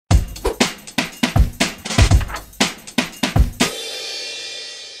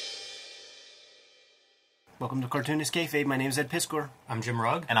Welcome to Cartoonist Kayfabe. My name is Ed Piskor. I'm Jim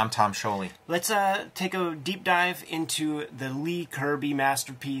Rugg. And I'm Tom Scholey. Let's take a deep dive into the Lee Kirby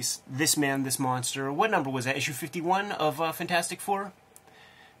masterpiece, This Man, This Monster. What number was that? Issue 51 of Fantastic Four?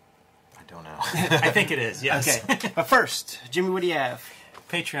 I don't know. I think it is, yes. Okay. But first, Jimmy, what do you have?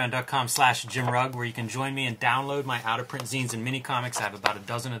 Patreon.com/JimRugg, where you can join me and download my out-of-print zines and mini-comics. I have about a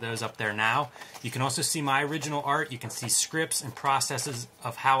dozen of those up there now. You can also see my original art. You can see scripts and processes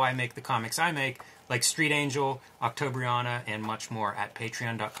of how I make the comics I make, like Street Angel, Octobriana, and much more at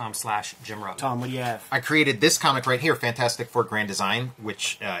patreon.com/JimRugg. Tom, what do you have? I created this comic right here, Fantastic Four Grand Design,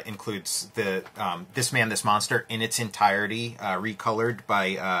 which includes the This Man, This Monster in its entirety, recolored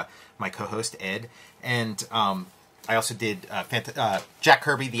by my co-host Ed. And I also did Jack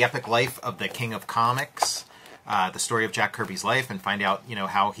Kirby, The Epic Life of the King of Comics, the story of Jack Kirby's life, and find out,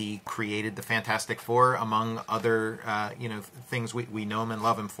 how he created the Fantastic Four, among other, things we know him and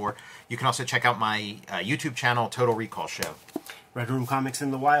love him for. You can also check out my YouTube channel, Total Recall Show. Red Room Comics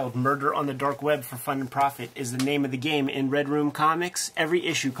in the Wild, Murder on the Dark Web for Fun and Profit is the name of the game in Red Room Comics. Every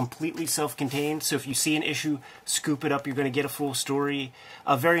issue completely self-contained, so if you see an issue, scoop it up. You're going to get a full story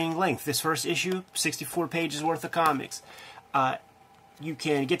of varying length. This first issue, 64 pages worth of comics. You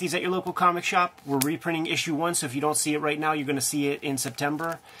can get these at your local comic shop. We're reprinting issue 1, so if you don't see it right now, you're going to see it in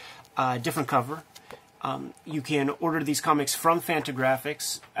September. Different cover. You can order these comics from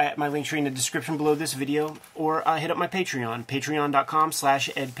Fantagraphics at my link tree in the description below this video, or hit up my Patreon,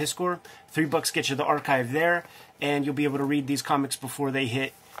 patreon.com/EdPiskor. $3 gets you the archive there, and you'll be able to read these comics before they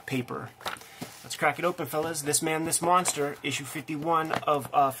hit paper. Let's crack it open, fellas. This Man, This Monster, issue 51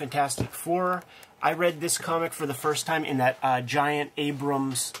 of Fantastic Four. I read this comic for the first time in that Giant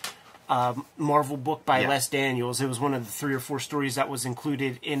Abrams Marvel book by Les Daniels. It was one of the 3 or 4 stories that was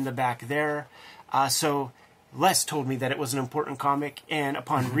included in the back there. So Les told me that it was an important comic, and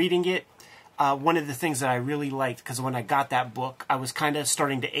upon reading it, one of the things that I really liked, because when I got that book, I was kind of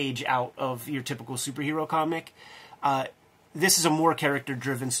starting to age out of your typical superhero comic. This is a more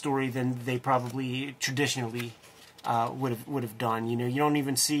character-driven story than they probably traditionally would have done. You don't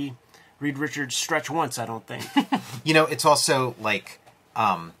even see Reed Richards stretch once, I don't think. It's also like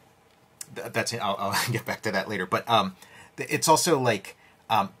that's it. I'll get back to that later. But it's also like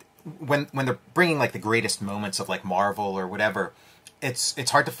when they're bringing like the greatest moments of like Marvel or whatever, it's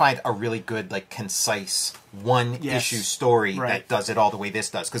hard to find a really good like concise one issue story that does it all the way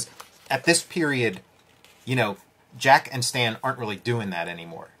this does. Because at this period, Jack and Stan aren't really doing that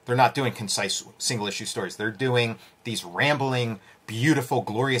anymore. They're not doing concise single issue stories. They're doing these rambling, beautiful,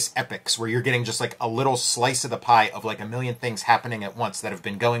 glorious epics where you're getting just like a little slice of the pie of like a million things happening at once that have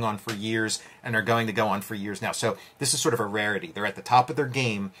been going on for years and are going to go on for years now. So this is sort of a rarity. They're at the top of their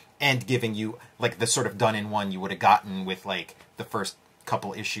game and giving you like the sort of done in one you would have gotten with like the first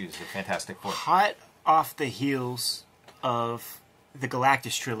couple issues of Fantastic Four. Hot off the heels of the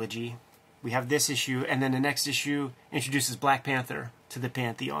Galactus trilogy, we have this issue, and then the next issue introduces Black Panther to the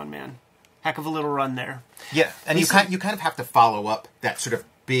Pantheon, man. Heck of a little run there. Yeah, and you kind of have to follow up that sort of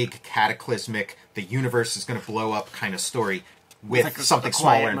big, cataclysmic, the universe is going to blow up kind of story with like something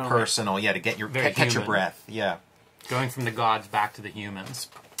smaller and personal, to get your catch your breath. Yeah, going from the gods back to the humans.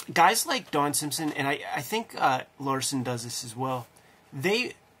 Guys like Don Simpson, and I think Larson does this as well.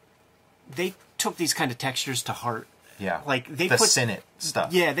 They took these kind of textures to heart. Yeah, like they put Senate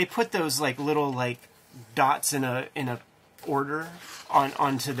stuff. Yeah, they put those like little like dots in a order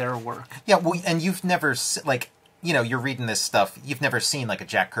onto their work. Yeah, well, and you've never you're reading this stuff. You've never seen like a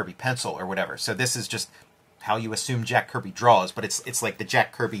Jack Kirby pencil or whatever. So this is just how you assume Jack Kirby draws, but it's like the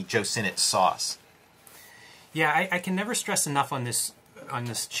Jack Kirby Joe Sinnott sauce. Yeah, I can never stress enough on this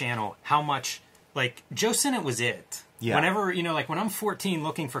channel how much like Joe Sinnott was it. Yeah. Whenever like when I'm 14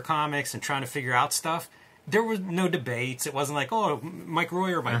 looking for comics and trying to figure out stuff, there was no debates. It wasn't like, oh, Mike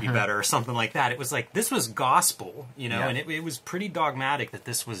Royer might be better or something like that. It was like, this was gospel, and it was pretty dogmatic that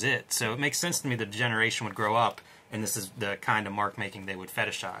this was it. So it makes sense to me that the generation would grow up, and this is the kind of mark making they would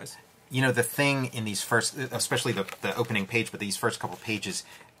fetishize. The thing in these first, especially the opening page, but these first couple pages,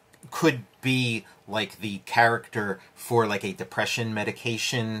 could be like the character for like a depression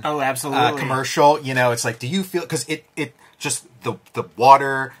medication commercial. It's like, do you feel, because it just the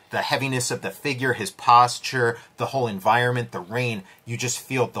water, the heaviness of the figure, his posture, the whole environment, the rain, you just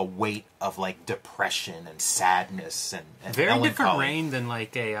feel the weight of like depression and sadness and very melancholy. Different Rain than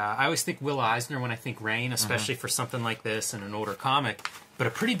like I always think Will Eisner when I think Rain, especially for something like this in an older comic, but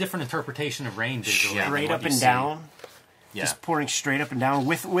a pretty different interpretation of Rain visually. Yeah. Straight up and down. Yeah. Just pouring straight up and down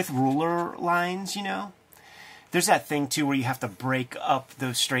with ruler lines, There's that thing too where you have to break up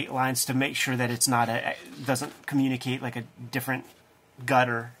those straight lines to make sure that it's not doesn't communicate like a different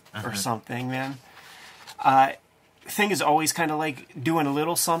gutter or something, man. Thing is always kind of like doing a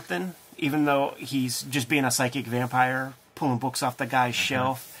little something, even though he's just being a psychic vampire, pulling books off the guy's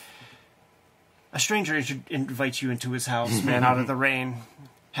shelf. A stranger invites you into his house, man, out of the rain.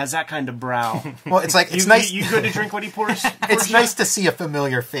 Has that kind of brow. Well, it's like it's nice. You good to drink what he pours? It's nice to see a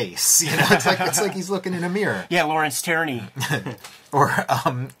familiar face. You know, it's like he's looking in a mirror. Yeah, Lawrence Tierney, or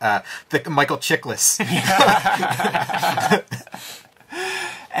the Michael Chiklis.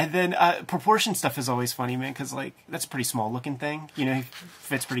 And then proportion stuff is always funny, man, because like that's a pretty small looking thing. You know, he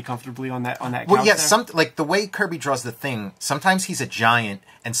fits pretty comfortably on that couch. Well, yeah, there. like the way Kirby draws the Thing. Sometimes he's a giant,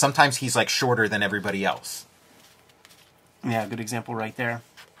 and sometimes he's like shorter than everybody else. Yeah, good example right there.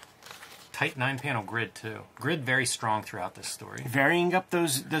 Tight 9-panel grid too. Grid very strong throughout this story. Varying up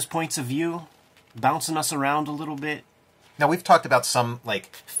those points of view, bouncing us around a little bit. Now, we've talked about some,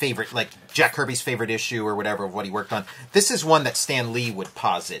 like, favorite, like, Jack Kirby's favorite issue or whatever of what he worked on. This is one that Stan Lee would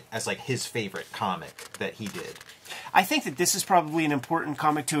posit as, like, his favorite comic that he did. I think that this is probably an important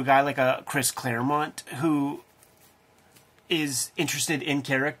comic to a guy like a Chris Claremont, who is interested in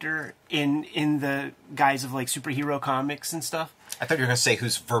character in the guise of, like, superhero comics and stuff. I thought you were going to say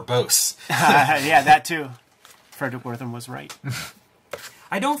who's verbose. Yeah, that too. Frederick Wortham was right.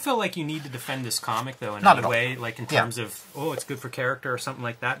 I don't feel like you need to defend this comic, though, in Not any at all. way, like in terms of, oh, it's good for character or something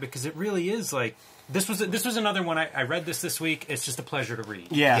like that, because it really is, like, this was another one, I read this week, it's just a pleasure to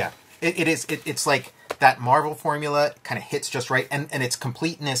read. Yeah. It is. It's like that Marvel formula kind of hits just right, and its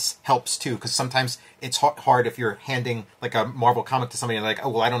completeness helps, too, because sometimes it's hard if you're handing, like, a Marvel comic to somebody and like, oh,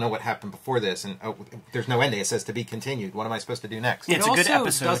 well, I don't know what happened before this, and oh, there's no ending. It says to be continued. What am I supposed to do next? Yeah, it's a good episode. It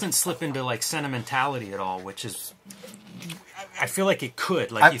also doesn't slip into, like, sentimentality at all, which is... I feel like it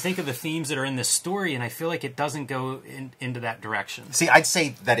could. Like, you think of the themes that are in this story, and I feel like it doesn't go into that direction. See, I'd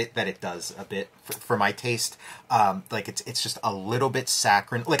say that it does a bit for my taste. Like it's just a little bit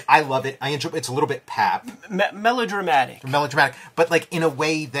saccharine. Like I love it. I enjoy. It's a little bit pap, melodramatic, but like in a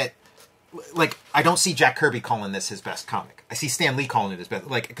way that, like I don't see Jack Kirby calling this his best comic. I see Stan Lee calling it his best.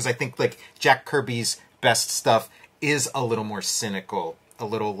 Like because I think like Jack Kirby's best stuff is a little more cynical. A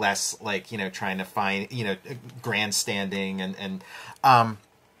little less like, you know, trying to find, you know, grandstanding and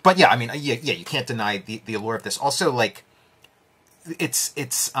but yeah, I mean, yeah, you can't deny the allure of this. Also, like, it's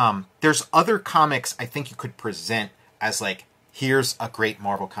there's other comics I think you could present as like, here's a great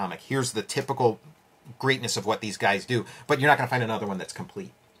Marvel comic. Here's the typical greatness of what these guys do, but you're not going to find another one that's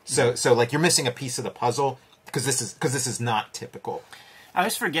complete. So like you're missing a piece of the puzzle because this is not typical. I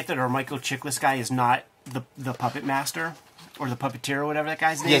always forget that our Michael Chiklis guy is not the puppet master. Or the puppeteer, or whatever that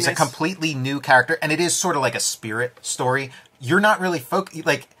guy's name is. Yeah, he's a completely new character, and it is sort of like a spirit story. You're not really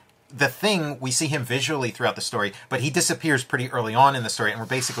like the Thing. We see him visually throughout the story, but he disappears pretty early on in the story, and we're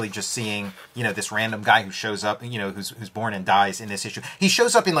basically just seeing, you know, this random guy who shows up, you know, who's born and dies in this issue. He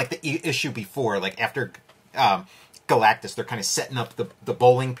shows up in like the issue before, like after Galactus. They're kind of setting up the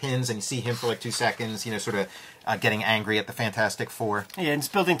bowling pins, and you see him for like 2 seconds, you know, sort of getting angry at the Fantastic Four. Yeah, and it's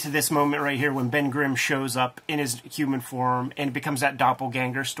building to this moment right here when Ben Grimm shows up in his human form and it becomes that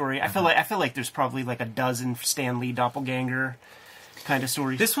doppelganger story. I feel like there's probably like a dozen Stan Lee doppelganger kind of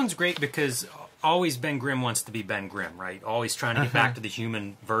stories. This one's great because always Ben Grimm wants to be Ben Grimm, right? Always trying to get back to the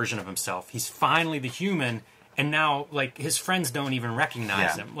human version of himself. He's finally the human, and now like his friends don't even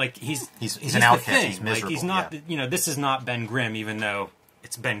recognize him. Like he's an outcast. He's miserable. Like he's not, you know, this is not Ben Grimm, even though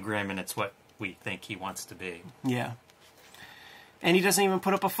it's Ben Grimm and it's what we think he wants to be. Yeah. And he doesn't even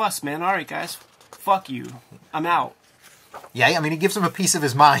put up a fuss, man. All right, guys. Fuck you. I'm out. Yeah, I mean, he gives him a piece of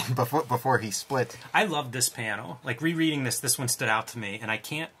his mind before he split. I love this panel. Like, rereading this one stood out to me, and I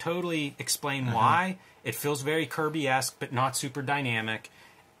can't totally explain why. It feels very Kirby-esque, but not super dynamic.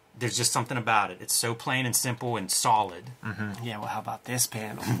 There's just something about it. It's so plain and simple and solid. Yeah, well, how about this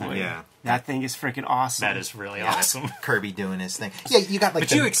panel? Boy? Yeah. That thing is freaking awesome. That is really awesome. Kirby doing his thing. Yeah, you got like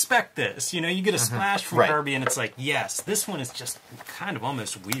But you expect this. You know, you get a splash from Right. Kirby, and it's like, yes, this one is just kind of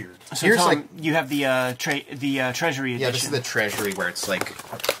almost weird. So Here's Tom, like- you have the Treasury edition. Yeah, this is the Treasury where it's like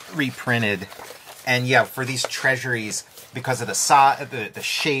reprinted, and yeah, for these treasuries because of the size, the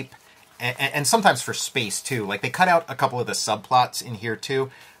shape, and sometimes for space too. Like they cut out a couple of the subplots in here too,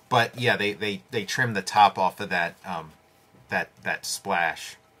 but yeah, they trim the top off of that that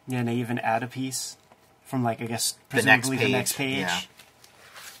splash. Yeah, and they even add a piece from, like, I guess, The next presumably the next page. Yeah.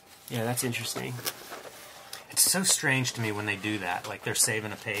 Yeah, that's interesting. It's so strange to me when they do that. Like, they're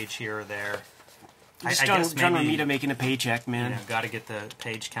saving a page here or there. Just I John guess maybe, Romita making a paycheck, man. you know, got to get the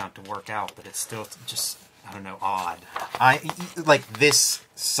page count to work out, but it's still just, I don't know, odd. I like this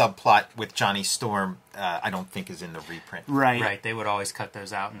subplot with Johnny Storm. I don't think is in the reprint. Right. Right, they would always cut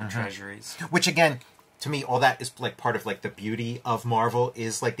those out in the treasuries. Which again, to me, all that is like part of like the beauty of Marvel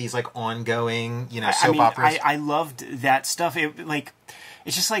is like these like ongoing, soap operas. I loved that stuff.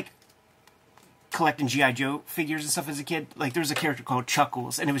 It's just like collecting G.I. Joe figures and stuff as a kid. Like, there was a character called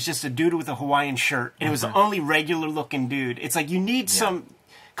Chuckles, and it was just a dude with a Hawaiian shirt, and it was the only regular looking dude. It's like, you need some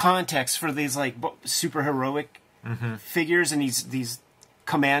context for these like super heroic figures and these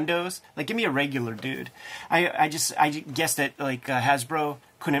commandos. Like, give me a regular dude. I guess that like Hasbro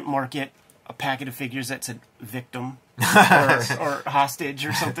couldn't market a packet of figures that said victim or hostage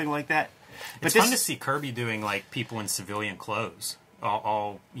or something like that. But it's fun to see Kirby doing like people in civilian clothes,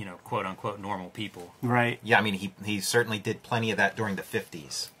 all quote unquote normal people. Right. Yeah, I mean he certainly did plenty of that during the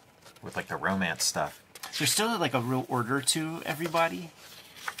 50s with like the romance stuff. There's still like a real order to everybody.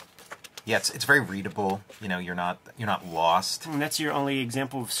 Yeah, it's very readable. You're not lost. And that's your only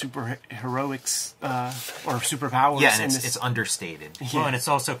example of super heroics or superpowers. Yeah, and it's understated. Yeah. Well, and it's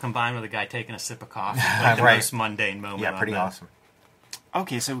also combined with a guy taking a sip of coffee, like the most mundane moment. Yeah, pretty awesome.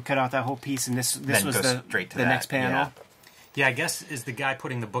 Okay, so we cut out that whole piece, and this was straight to the next panel. Yeah, I guess is the guy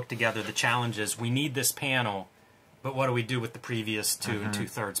putting the book together. The challenge is we need this panel, but what do we do with the previous 2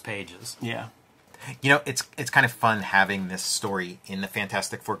 2/3 pages? Yeah. It's kind of fun having this story in the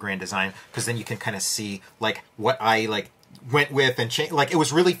Fantastic Four Grand Design, because then you can kind of see like what I like went with and change. Like, it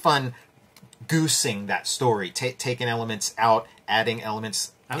was really fun goosing that story, taking elements out, adding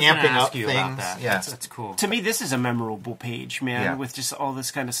elements, amping up things. About that. Yeah, that's cool. To me, this is a memorable page, man, with just all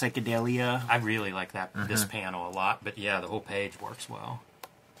this kind of psychedelia. I really like that this panel a lot, but yeah, the whole page works well.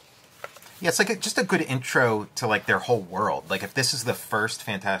 Yeah, it's like just a good intro to like their whole world. Like, if this is the first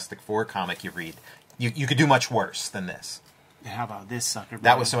Fantastic Four comic you read, you could do much worse than this. How about this sucker?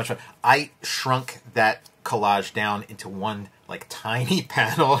 That was so much fun. I shrunk that collage down into one like tiny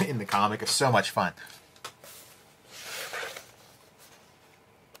panel in the comic. It's so much fun.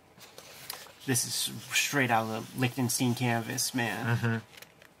 This is straight out of the Lichtenstein canvas, man.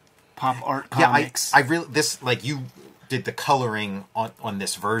 Pop art comics. Yeah, I really you did the coloring on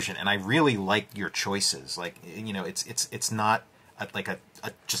this version, and I really like your choices. Like, it's not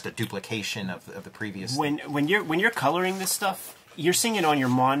just a duplication of the previous. When you're coloring this stuff, you're seeing it on your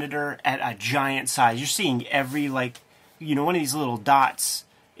monitor at a giant size. You're seeing every one of these little dots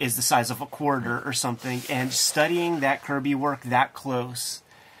is the size of a quarter or something, and studying that Kirby work that close,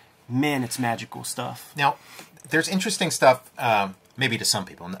 man, it's magical stuff. Now, there's interesting stuff, maybe to some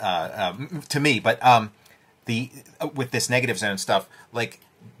people, to me, but with this negative zone stuff, like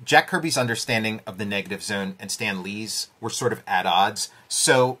Jack Kirby's understanding of the negative zone and Stan Lee's were sort of at odds.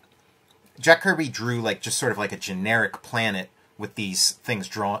 So Jack Kirby drew like just sort of like a generic planet with these things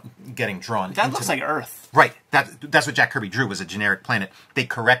getting drawn. That looks like Earth. Right. That's what Jack Kirby drew, was a generic planet. They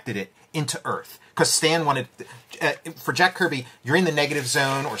corrected it into Earth. Because Stan wanted... for Jack Kirby, you're in the negative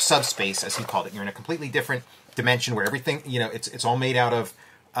zone, or subspace, as he called it. You're in a completely different dimension where everything, it's all made out of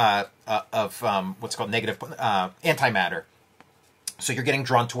what's called negative antimatter. So you're getting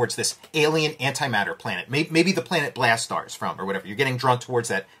drawn towards this alien antimatter planet. Maybe the planet Blastar's from, or whatever. You're getting drawn towards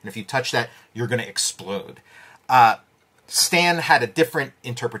that, and if you touch that, you're going to explode. Stan had a different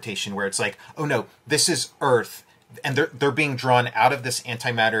interpretation where it's like, oh no, this is Earth, and they're being drawn out of this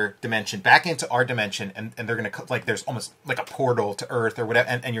antimatter dimension back into our dimension, and they're going to, like, there's almost like a portal to Earth or whatever,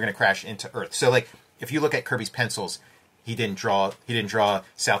 and you're going to crash into Earth. So, like, if you look at Kirby's pencils, he didn't draw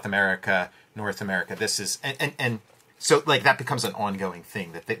South America, North America. This is, and so, like, that becomes an ongoing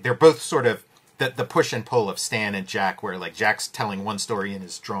thing, that they're both sort of the push and pull of Stan and Jack, where, like, Jack's telling one story in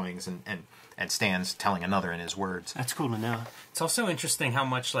his drawings and Stan's telling another in his words. That's cool to know. It's also interesting how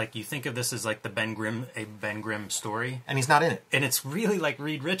much, like, you think of this as like a Ben Grimm story, and he's not in it. And it's really like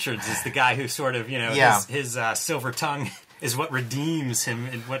Reed Richards is the guy who sort of, his silver tongue is what redeems him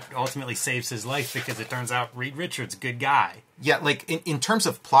and what ultimately saves his life, because it turns out Reed Richards, good guy. Yeah, like, in terms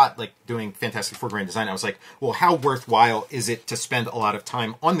of plot, like, doing Fantastic Four Grand Design, I was like, well, how worthwhile is it to spend a lot of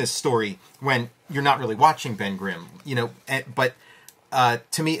time on this story when you're not really watching Ben Grimm? But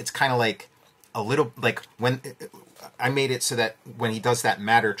to me, it's kind of like a little, like, when I made it so that when he does that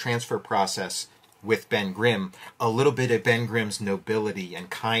matter transfer process with Ben Grimm, a little bit of Ben Grimm's nobility and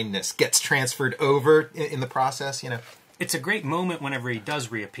kindness gets transferred over in the process, It's a great moment whenever he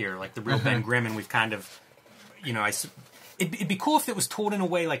does reappear, like the real Ben Grimm, and we've kind of, it'd be cool if it was told in a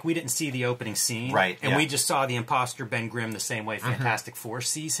way like we didn't see the opening scene. Right. And we just saw the imposter Ben Grimm the same way Fantastic Four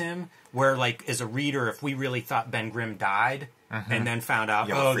sees him, where, like, as a reader, if we really thought Ben Grimm died, and then found out,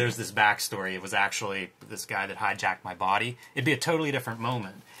 there's this backstory, it was actually this guy that hijacked my body, it'd be a totally different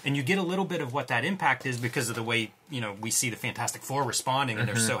moment. And you get a little bit of what that impact is because of the way, we see the Fantastic Four responding, and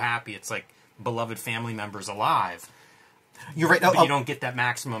they're so happy. It's like beloved family members alive. You're right. But you don't get that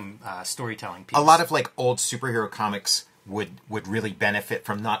maximum storytelling piece. A lot of like old superhero comics would really benefit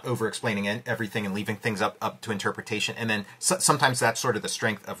from not over-explaining everything and leaving things up to interpretation. And then sometimes that's sort of the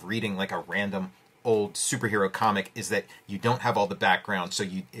strength of reading like a random old superhero comic, is that you don't have all the background, so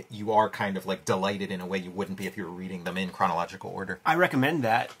you are kind of like delighted in a way you wouldn't be if you were reading them in chronological order. I recommend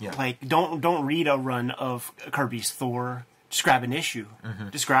that. Yeah. Like, don't read a run of Kirby's Thor. Just grab an issue. Mm-hmm.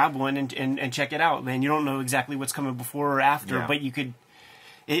 Just grab one and check it out, man. You don't know exactly what's coming before or after, but you could.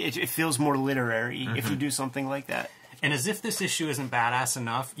 It feels more literary if you do something like that. And as if this issue isn't badass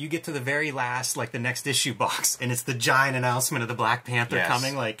enough, you get to the very last, like the next issue box, and it's the giant announcement of the Black Panther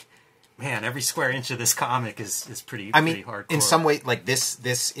coming. Like, man, every square inch of this comic is pretty hardcore. In some way, like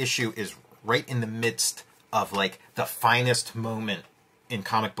this issue is right in the midst of like the finest moment in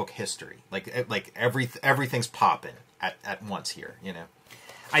comic book history. Like everything's popping at once here, you know.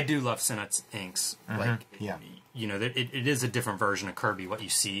 I do love Sinnott's inks. Like, you know, it is a different version of Kirby. What you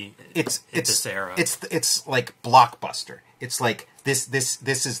see, it's this era. It's like blockbuster. It's like this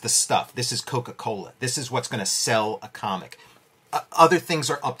is the stuff. This is Coca-Cola. This is what's going to sell a comic. Other things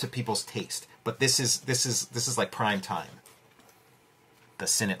are up to people's taste, but this is like prime time. The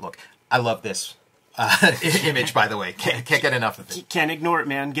Sinnott look. I love this image, by the way. Can't get enough of it. Can't ignore it,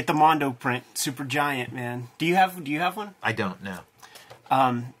 man. Get the Mondo print, super giant, man. Do you have one? I don't know.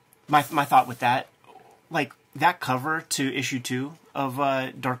 My thought with that, like that cover to issue 2 of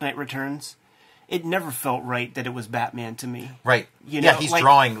Dark Knight Returns, it never felt right that it was Batman to me. Right. You know, he's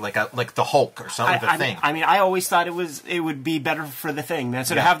drawing like the Hulk or something. Thing. I mean, I always thought it would be better for the Thing, man.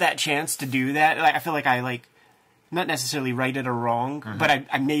 So to have that chance to do that, like, I feel like I not necessarily righted or wrong, but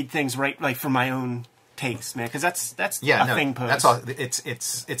I made things right, like for my own taste, man. Because that's Thing pose. That's all.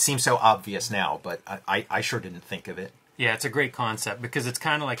 It seems so obvious now, but I sure didn't think of it. Yeah, it's a great concept because it's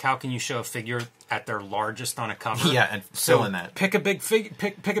kind of like, how can you show a figure at their largest on a cover? Yeah, and fill in that. Pick a big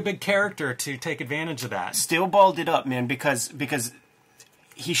pick a big character to take advantage of that. Still balled it up, man, because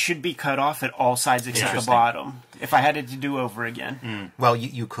he should be cut off at all sides except the bottom. If I had it to do over again, well,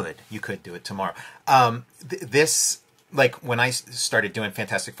 you could do it tomorrow. This, like, when I started doing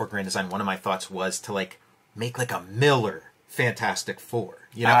Fantastic Four Grand Design, one of my thoughts was to like make like a Miller Fantastic Four,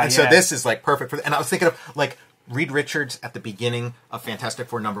 you know. And so this is like perfect for. And I was thinking of like Reed Richards at the beginning of Fantastic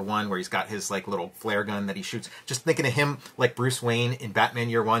Four #1, where he's got his like little flare gun that he shoots. Just thinking of him like Bruce Wayne in Batman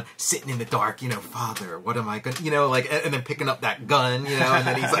Year One, sitting in the dark, you know, Father, what am I going to, you know, like, and then picking up that gun, you know, and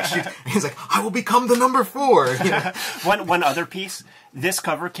then he's like, he's like, I will become the #4. You know? One other piece, this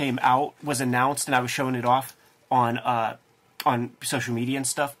cover came out, was announced, and I was showing it off on social media and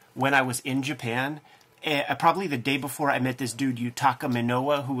stuff when I was in Japan. Probably the day before I met this dude Yutaka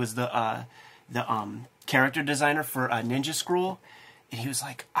Minowa, who was the character designer for Ninja Scroll, and he was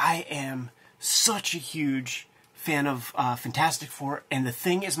like, I am such a huge fan of Fantastic Four, and the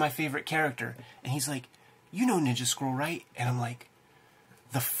Thing is my favorite character. And he's like, you know Ninja Scroll, right? And I'm like,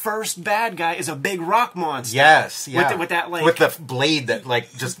 the first bad guy is a big rock monster. Yes, yeah. With that, like, with the blade that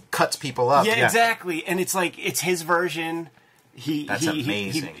like just cuts people up. Yeah, exactly. And it's like, it's his version. That's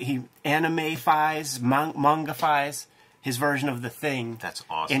amazing. He anime-fies, manga-fies his version of the Thing. That's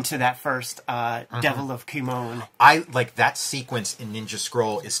awesome. Into that first Devil of Kimon. I like that sequence in Ninja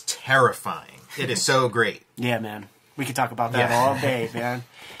Scroll is terrifying. It is so great. Yeah, man. We could talk about that all day, man.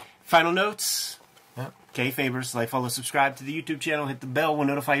 Final notes. Yep. Kayfabers, like, follow, subscribe to the YouTube channel, hit the bell. We'll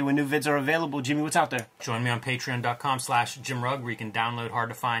notify you when new vids are available. Jimmy, what's out there? Join me on patreon.com/JimRugg, where you can download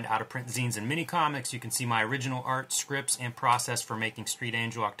hard-to-find, out-of-print zines and mini-comics. You can see my original art, scripts, and process for making Street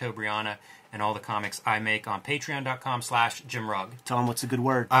Angel, Octobriana, and all the comics I make on patreon.com/JimRugg. Tell them what's a good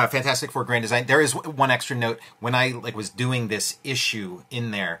word. Fantastic Four Grand Design. There is one extra note. When I like was doing this issue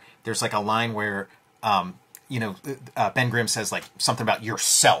in there, there's like a line where, Ben Grimm says like something about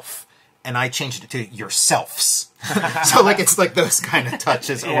yourself. And I changed it to yourselves. So like it's like those kind of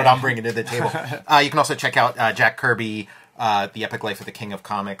touches are what I'm bringing to the table. You can also check out Jack Kirby, The Epic Life of the King of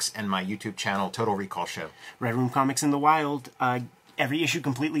Comics, and my YouTube channel, Total Recall Show. Red Room Comics in the Wild. Every issue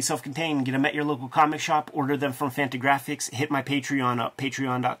completely self-contained. Get them at your local comic shop. Order them from Fantagraphics. Hit my Patreon up,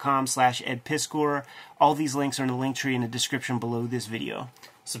 patreon.com/EdPiskor. All these links are in the link tree in the description below this video.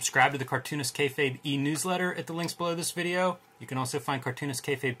 Subscribe to the Cartoonist Kayfabe e-newsletter at the links below this video. You can also find Cartoonist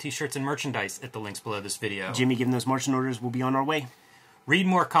Kayfabe t-shirts and merchandise at the links below this video. Jimmy, given those marching orders, we'll be on our way. Read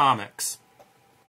more comics.